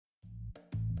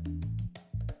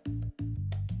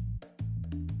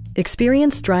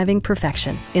Experience driving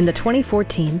perfection in the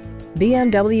 2014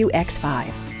 BMW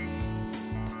X5.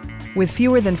 With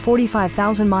fewer than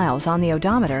 45,000 miles on the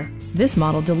odometer, this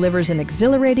model delivers an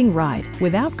exhilarating ride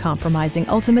without compromising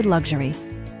ultimate luxury.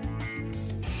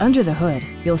 Under the hood,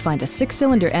 you'll find a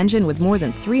 6-cylinder engine with more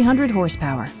than 300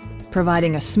 horsepower,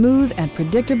 providing a smooth and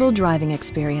predictable driving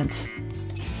experience.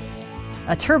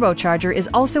 A turbocharger is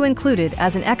also included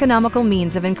as an economical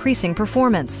means of increasing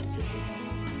performance.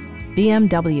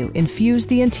 BMW infused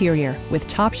the interior with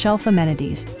top-shelf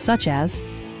amenities such as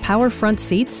power front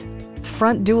seats,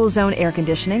 front dual-zone air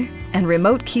conditioning, and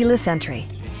remote keyless entry.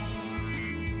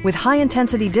 With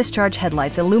high-intensity discharge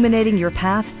headlights illuminating your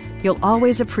path, you'll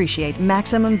always appreciate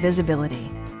maximum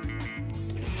visibility.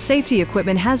 Safety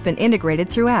equipment has been integrated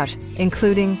throughout,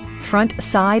 including front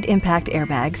side impact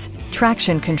airbags,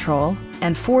 traction control,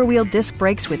 and 4-wheel disc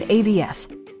brakes with ABS.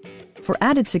 For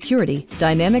added security,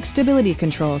 dynamic stability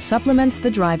control supplements the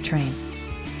drivetrain.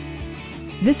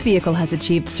 This vehicle has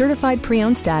achieved certified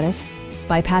pre-owned status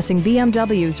by passing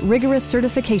BMW's rigorous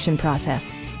certification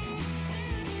process.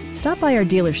 Stop by our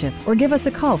dealership or give us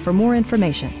a call for more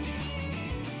information.